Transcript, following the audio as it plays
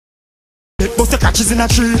Bust the catches in a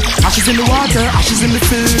tree, ashes in the water, ashes in the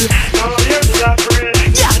sea.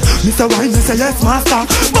 Yeah, Mr. Wine, say yes, master.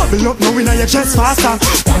 Bubble up now in your chest faster.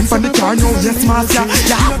 Wine from the car, no, yes, master.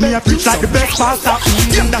 You have me a preach like the best pastor.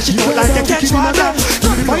 Yeah, that shit out like a kick in water.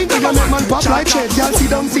 Wine to your make man pop like shit. Y'all see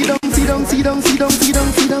down, see down, see down, see down, see down, see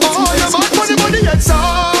down, see down. Oh, your bad for the money, yes, sir.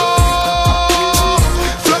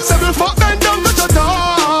 Flexible, fuck them down to your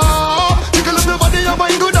door. Jiggle up your body, your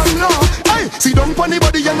mind good and low. Hey, see down funny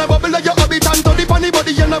body and a bubble like your habit. And to the funny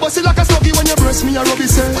body and a bust it like a sluggy when you breast me a rubby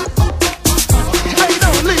say. Hey,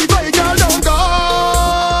 don't leave, hey girl, don't go.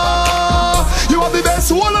 You are the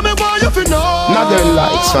best, all of me want you to know. Nothern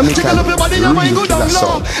lights, so me jiggle up your body, your mind good and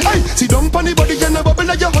low. Hey, see down funny body and a bubble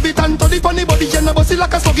like your habit. And to the funny body and a bust it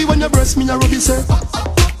like a sluggy when you breast me a rubby say.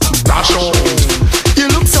 Dash out. You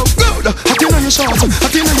look so good, I think on your shorts, I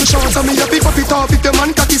think on your shorts. I mean you pick up it off, if the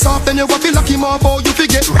man cock is off, then you want to lock him off. Or you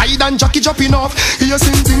forget ride and jockey dropping off. You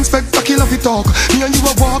sing things spectacular fi talk. Me and you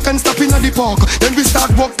a walk and stop in at the park. Then we start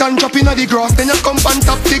walk and drop in at the grass. Then you come and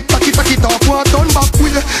tap tick tacky tacky talk. Walk turn back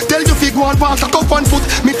way, tell you fi go and walk a cup on foot.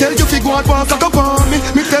 Me tell you fi go and walk a cup on me.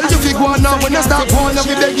 Me tell you fi go and now when you start going,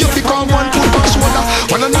 me beg you fi come one foot on shoulder.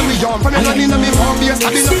 One on me arm, one on me arm. Yes, I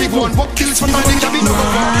be no fi go and walk kills from the cabin of a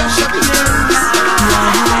car. That's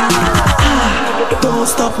don't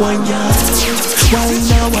stop one yard, wine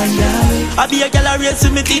now one yard. I be a gal a race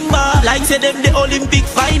with me timber, like say them the Olympic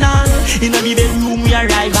final. In a the bedroom we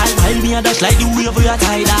arrive, while me a dash like the wave of your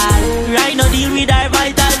tidal. Right now deal with our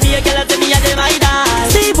vital, be a gal a tell me a them idol.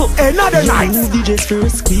 Steve up another night. Move the dress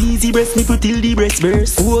first, squeeze the breast, me put till the breast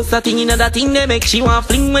burst. What's that thing in that thing they make she want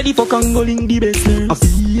fling where the fuck and go link the best nurse. I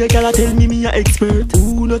be a gal a tell me a expert,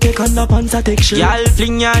 who no take on the pants a texture. Y'all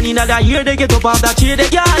fling yan in that year they get up off that chair, they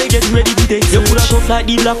gal get ready to take. You put a tough like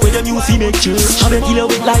the black where them you see make sure. I be kill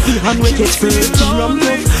with like the hand we catch first. Ram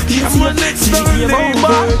tough, you see a see the game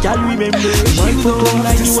over. Y'all remember, my foot long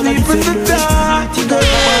like you wanna defend.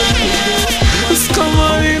 Just come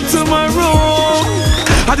on into my room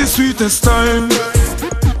at the sweetest time.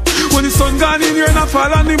 When the sun gone in here and I fall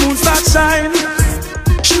and the moon start shine.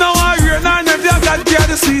 She know I hear and I never got get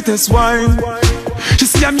the sweetest wine. She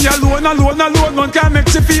see me alone, none can make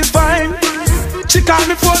she feel fine. She call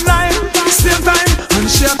me phone line, same time, and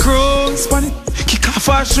she a cruise on it. Kick off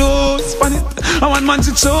her shoes on it. I want man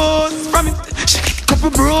to choose from it. She kick up a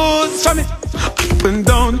bruise from it. Up and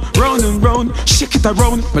down, round and round, shake it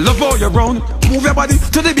around. I love all you round. Move your body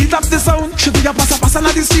to the beat of the sound. She be a pass on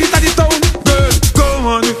the street of the town. Girl, go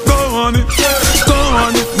on it, go on it, go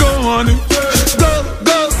on it, go on it. Go,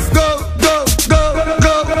 go, go, go, go,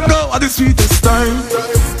 go, go at the sweetest time.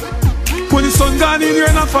 When the sun gone in here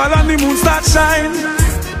and I fall and the moon start shine.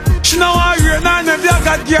 She know I hear and I never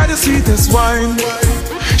got gear the sweetest wine.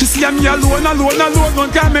 She see me alone,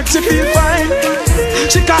 none can make she feel fine.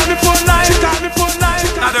 She call me phone line,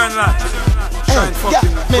 I don't know.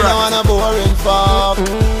 Me no want a boring fuck.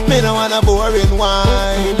 Me no want a boring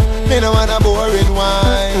wine. Me no want a boring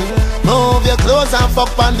wine. Move your clothes and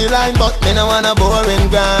fuck on the line, but me no want a boring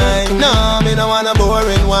grind. No, me no want a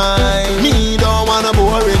boring wine. Me don't want a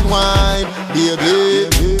boring wine. Baby,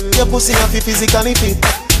 your pussy not fit physically fit.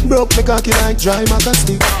 Broke me cocky like dry maca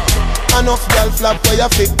stick. Enough girl flap where you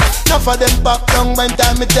fit. Enough of them back down by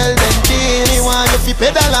time me tell them Dini want you fi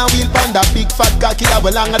pedal and wheel pan that big fat cocky that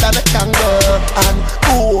way longer than a kangaroo. And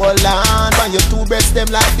hold on, when your two breasts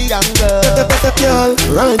them like the angle. Girl,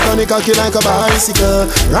 ride on the cocky like a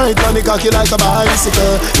bicycle. Ride on the cocky like a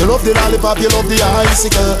bicycle. You love the lollipop, you love the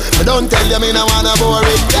icicle. But don't tell you me no wanna bore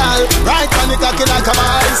it, girl. Ride on the cocky like a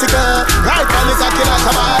bicycle. Ride on the cocky like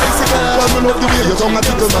a bicycle. Well, me love the way you come and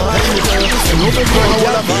tickle my ankle. You love the way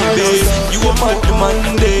you love my you a mad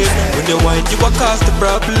Monday. When you whine, you a cause the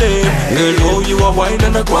problem. Girl, oh, you a whine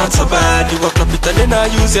and a go on so bad. You a clap it and then I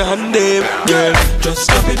use your hand, babe. Girl, just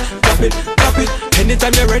clap it, clap it, clap it.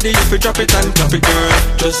 Anytime you're ready, you fi drop it and clap it, girl.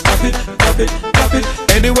 Just clap it, clap it, clap it.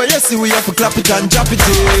 Anyway, you see we have to clap it and drop it,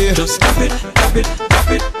 eh. Just clap it, clap it, clap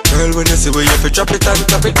it. Girl, when you see we have to drop it and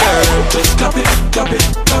clap it, girl. Just clap it, clap it,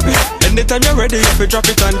 clap it. Anytime you're ready, you fi drop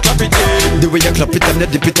it and clap it, yeah. The way you clap it and you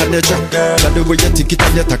dip it and you drop, girl. And the way you think it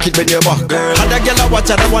and you tack it when you back, girl. And a girl I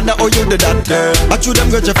watch and I wonder how you do that, girl. I chew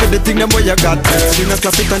them girls for the thing them way you got, girl. You know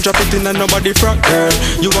clap it and drop it in and nobody frack, girl.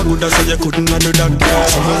 You are good as so you couldn't do that, girl.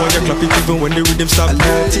 Someone want you clap it even when the rhythm stop.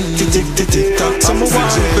 Tick tick tick tick tick tock. Someone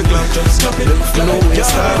want you to clap, just clap it. You know your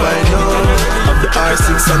style I know. Of the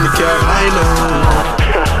R6 and the car I know.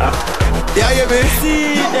 Yeah, you be.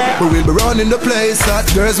 See that We will be running the place. Hot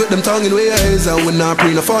girls with them tongue in ways. And we not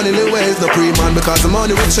pre no funny ways. No pre-man because the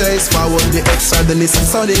money we chase. Forward the extra, then it's a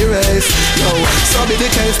sunny race. Yo, so be the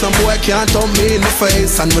case. No boy can't turn me in the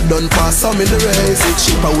face. And we done pass some in the race. It's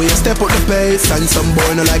cheaper way, step up the pace. And some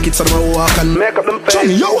boy no like it, so they walk and make up them face.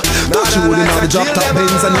 Johnny, yo, don't you really know the drop top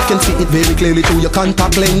bends. And you can see it very clearly through your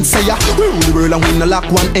contact lens. Say ya, we rule the world and win the lock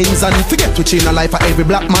one ends. And forget to change a life for every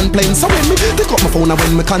black man playing. So when me pick up my phone and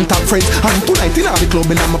when me contact friends. And tonight in the club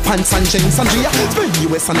in my pants and chains. And Gia, spend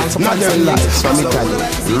US and also pants and lights. Let me tell you,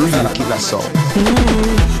 real killer song.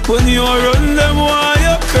 When you run them, why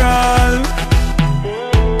you crawl?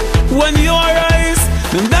 When you rise,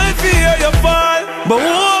 them die for you fall. But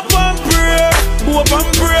hope and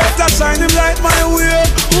pray, to shine him light my way.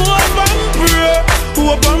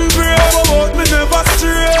 Hope and pray, about me never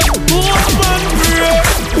stray.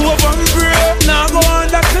 Hope and pray, now go on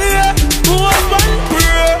the clear.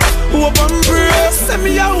 Hope and pray, send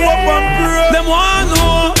me a hope and pray. Them want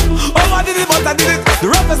know, oh I did it but I did it. The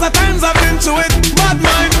roughest of times I've been to it. Bad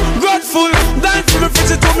mind, grateful, dying for me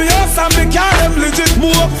fridge to me house and me car them legit.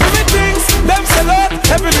 Move up for me things, them sell out,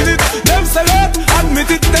 every minute, them sell out, admit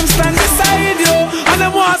it, them stand beside you. And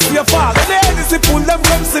them want to see you fall, the ladies they pull them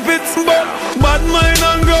come sip it. But bad mind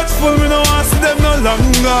and grateful, me no want to see them no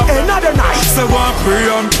longer. Another night, so go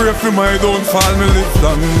and pray for my downfall, me live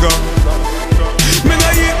longer. Me no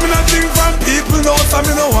eat, me no drink from people, no, so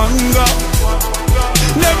me no hunger.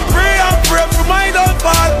 Them pray for my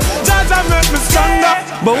downfall, Judge and make me stronger.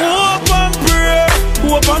 But hope and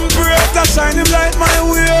pray, to shine him light my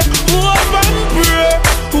way.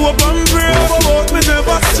 Hope and pray, about me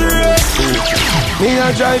never stray. Me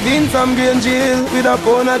a drive in from Green Jail with a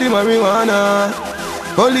pound of the marijuana.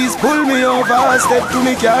 Police pull me over, step to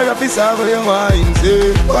me car, officer for your wine.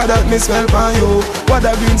 Say, what that me smell for you? What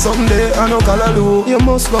that green someday, I no color do. You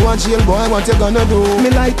must go and jail, boy, what you gonna do?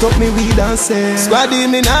 Me light up me weed and say,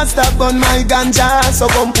 squaddy, me not stop on my ganja.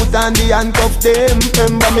 So come put on the handcuff them.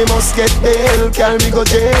 Remember me must get bail, carry me go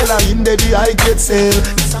jail, and in the I get sale.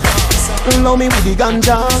 Allow me with the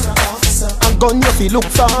ganja, a gun you feel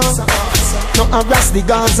look for. No harass the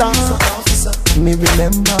Gaza. Me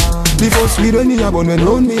remember the first weed when me a bun when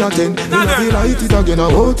round me a 10. Me a feel light it again, I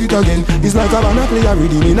want it again. It's like a banana play a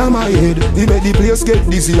rhythm in my head. Me make the place get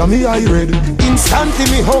dizzy and me eye red. Instantly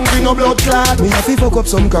me hungry, no blood clot. Me have to fuck up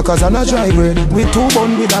some crackers and a dry bread. With 2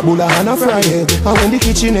 bun with a bulla and a fry head. And when the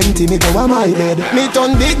kitchen empty, me go a my bed. Me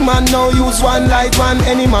turn big man now, use one light one.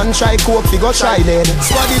 Any man try coke, fi go try lead.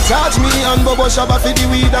 Squaddy charge me and Bobo Shabba for the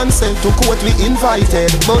weed and sell to court we invited.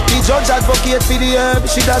 But the judge advocate for the herb,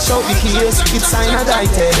 she dash out the case. It's sign a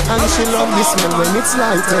dighted, and she love the smell when it's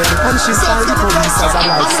lighted. And she style the police as a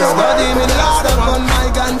light. So body me last up on my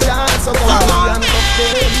ganja. So come on and fuck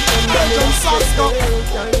them. I done fucked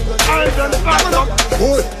up.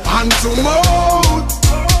 Boy, hand to mouth.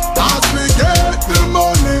 As we get the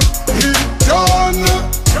money, it done.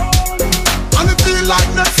 And it feel like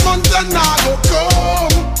next month then I go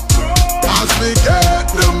come. As we get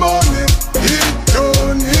the money, it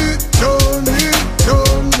done, it done, it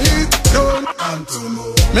done, it done. And to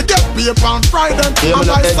move. Me get paper on Friday, and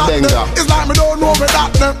by Saturday, it's like me don't know me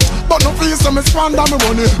that them. But no feel so me squander me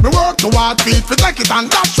money. Me work to hard feet, fi take it and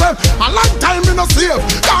dash them. A long time me no save,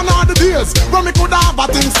 gone all the days when me could have a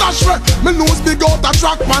thing stash them. Me lose big out a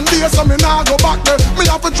track one day, so me nah go back there. Me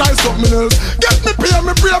have to try something else. Get me pay,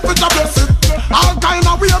 me pray for to bless it. All kind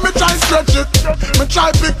of way me try stretch it. Me try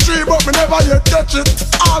pick tree, but me never yet catch it.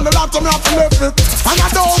 All of that me have to left it. And I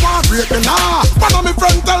don't want break me nah. One of me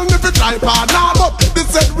friend tell me fi try hard nah, but this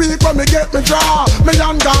said week when me get me draw. Me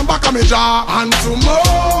hand gone back on me jaw. And to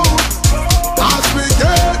move. As we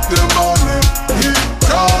get the money, it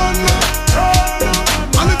done.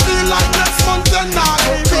 And it feel like next month then I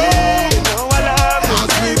go go.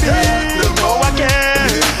 As we get the money,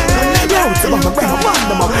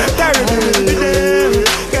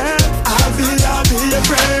 I'll be your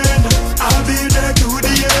friend. I'll be there to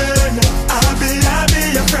the end. I'll be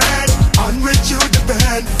your friend. On with you the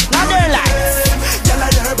bed. Now they like, y'all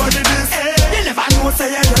are your body this. You never know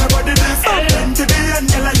say you're your body this. To the end,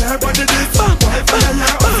 y'all are your body this.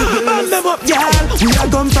 Bam them up, y'all. We are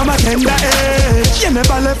come from a tender age. You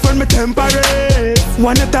never left when me temperate.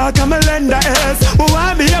 Wanna talk, I'm a lender S. But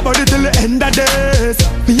why be about it till the end of days?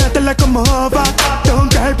 Me a tell her come over.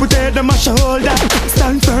 Don't cry, put it on my shoulder.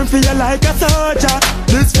 Stand firm for you like a soldier.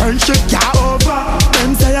 This friendship can't over.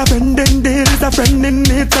 Them say a friend indeed is a friend in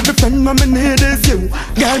need. So the friend what me need is you.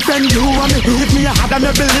 Girlfriend, you want me hate me, I had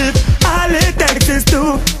me believe. All it takes is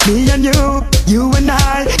two, me and you and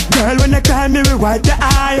I. Girl, when I cry, me we wipe your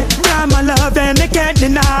eye. Now my love and they can't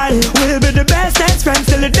deny. We'll be the best friends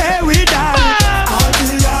till the day we die.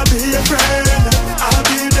 I'll be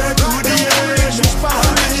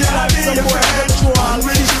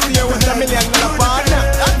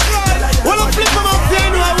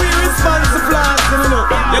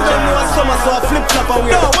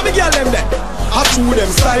Show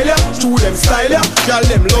them style ya, show them style ya. Girl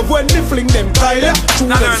them love when me fling them Kyle ya. Show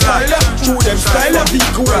them style ya, show them style ya. Be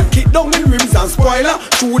cool, kick down the rims and spoiler.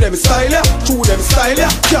 Show them style ya, show them style ya.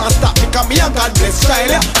 Can't stop me 'cause me a God bless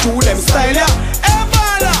style ya. Show them style ya. Hey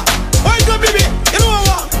bala, why go baby? You know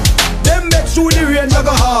what? Them make through the rain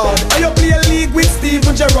go hard. I you play a league with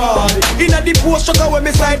Steven Gerrard. Inna the post sugar when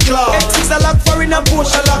me side claw. X6 a lock for in a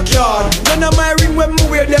Porsche lock yard. None of my ring when me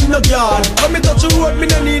wear them no guard. When me touch the road me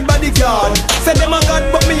no need bodyguard. Say them a God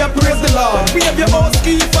but me a praise the Lord. We have your house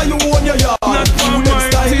key for you own your yard. Not on my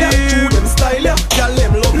team. Show them style ya. Girl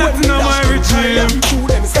them love Not when me in my dash regime. Show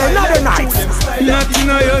them style ya. Another night. Not in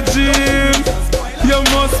your gym. You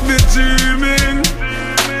must be dreaming.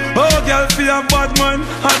 Oh, girl, feel a bad man,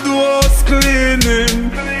 I do house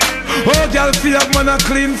cleaning. Oh, girl, feel a man, I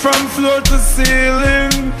clean from floor to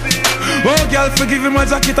ceiling. Oh, girl, forgive him my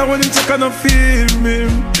jacket, I want him check and I feel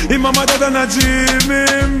me. Him a mother than a dream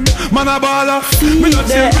him. Man a baller, me not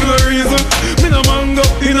change for no reason. Me no mango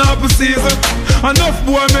in apple season. Enough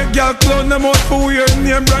boy make girl clown them out for weird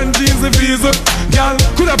name brand jeans and visa. Girl,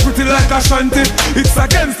 coulda pretty like a shanty. It's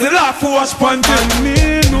against the law for wash panty. And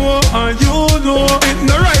me know and you know it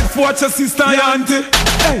no right for watch your sister and auntie.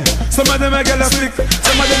 Hey, some of them a girl a flick.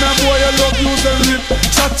 Some of them a boy a love use them lip.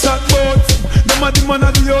 Chat chat bout. Them a the man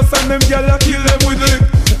of the house and them girl a kill them with lip.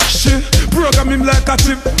 She program him like a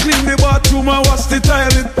chip. Clean the bathroom and wash the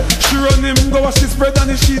toilet. She run him, go wash the spread and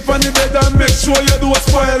the sheet on the bed and make sure you do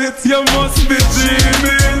spoil it. You must be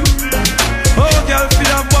dreaming. Oh, girl,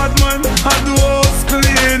 feel a bad man, I do house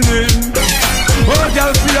cleaning. Oh,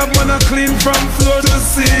 girl, feel a man, I clean from floor to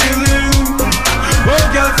ceiling. Oh,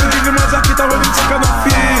 girl, feel him a jacket, I want him check and I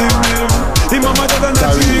feel him. Him a mother than a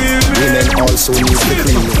dream. Women also need to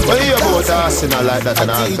clean. What you about arsenal like that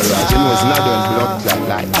and alcohol? You know it's not done blood clot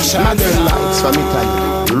like Northern lights from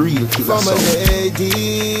Italy. Real killer From a sound.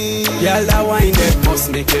 lady. Girl, that wine them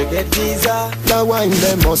must make you get visa. That wine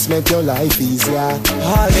them must make your life easier.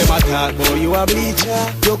 All them a talk about you a bleacher.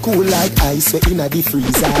 You're cool like ice inna the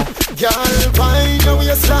freezer. Girl, find your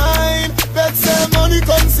waistline. Bet say money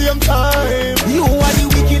come same time. You are the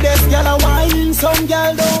wickedest girl a wine. Some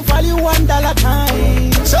girl don't value $1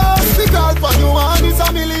 time. Just because for you one is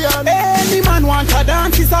a million. Any man want a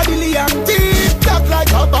dance is a billion. Deep tap like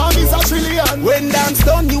a bomb is a trillion. When dance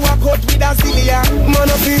done you a cut with a zillion. Man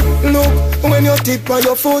of it, look when you tip on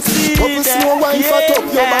your foot. Couple slow wine for top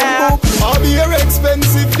your bamboo. I'll be your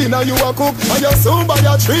expensive dinner you a cook. And you soon buy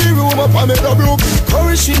a 3-room up on the brook.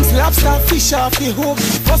 Curry shrimps, lobster, fish off the hook.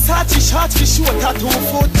 Versace short fish short at 2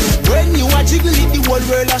 foot. When you a jiggle it the whole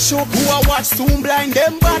world a show. Who a watch soon blind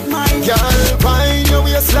them bad mind. Girl, find your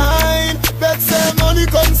waistline. Bet say money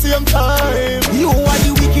come same time. You are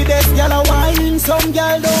the wickedest girl a wine. Some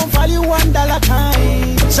girl don't value $1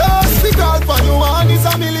 time. Just because for you one is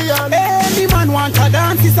a million. Any man want a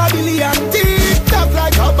dance is a billion. Deep tap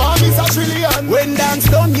like a bomb is a trillion. When dance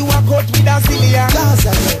done you a cut with a zillion.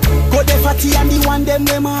 Go the fatty and the one them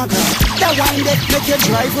we maga. That wine that make you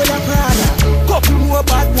drive with a Prada. Couple more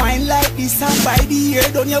bad wine like this and by the year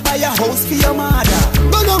done you buy a house for your mother.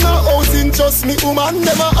 But no house in trust me woman.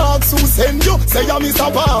 Never ask who send you. Say you're Mr.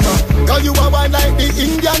 Palmer. Cause you are one like the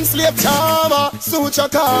Indian slave charmer. Such a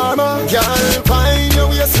karma. Girl, find your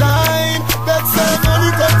waistline. Bet say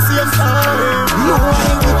money come same time. You are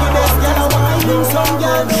the wickedest girl a wine. Some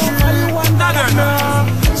girl don't value $1.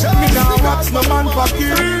 Me now watch no man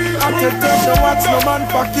pocket. I tell them no watch no man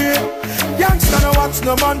pocket. Youngster no watch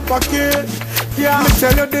no man pocket. Yeah, me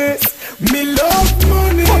tell you this. Me love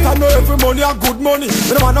money, but I know every money a good money.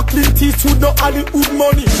 Me no want no clean teeth with no Hollywood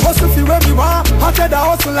money. Hustle fi where me want, I tell the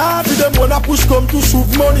hustle hard. With them wanna push come to shoot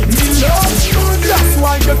money. Me love money, that's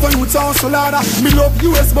why I get for youth hustle harder. Me love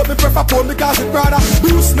US but me prefer pound because it brother.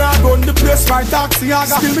 Bruce now run the place right taxi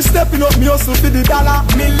aga. Still me stepping up me hustle for the dollar.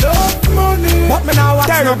 Me love money, but me now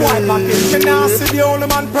watch no boy pocket. Me now see the only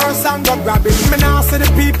man person go grab it. Me now see the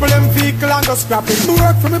people in vehicle and go scrap it. Me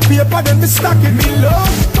work for me paper then me stack it. Me love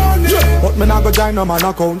money. But me not go join no man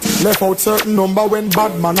account. Left out certain number when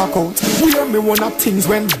bad man account. We hear me one of things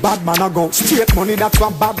when bad man a go. Straight money that's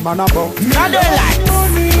what bad man about. Me I don't like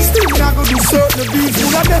money. Still not go do certain beats.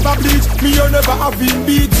 You will never bleach. Me you never have been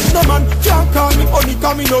beats. No man can't call me honey,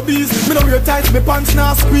 call me no bees. Me no wear tight, me pants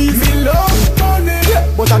now squeeze. Me love money, yeah,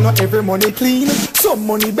 but I know every money clean. Some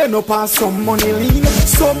money bend up and some money lean.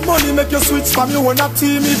 Some money make you switch from you on a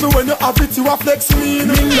team. Even when you have it, you are flex mean.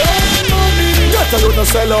 Me love money. Get a no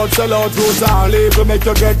sell out, roots and label make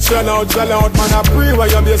you get shell out. Man I pray where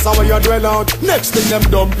you base and where you dwell out. Next thing them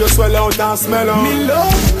dump you swell out and smell out. Me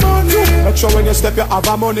love money. Make sure when you step you have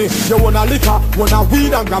a money. You wanna liquor, wanna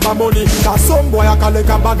weed and grab a money. Cause some boy I can lick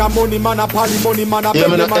a bag of money. Man a pally money, man a Yeah,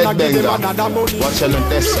 I'm not headbanger. Watch out on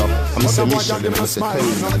this up. I'm a mission, I'm a say,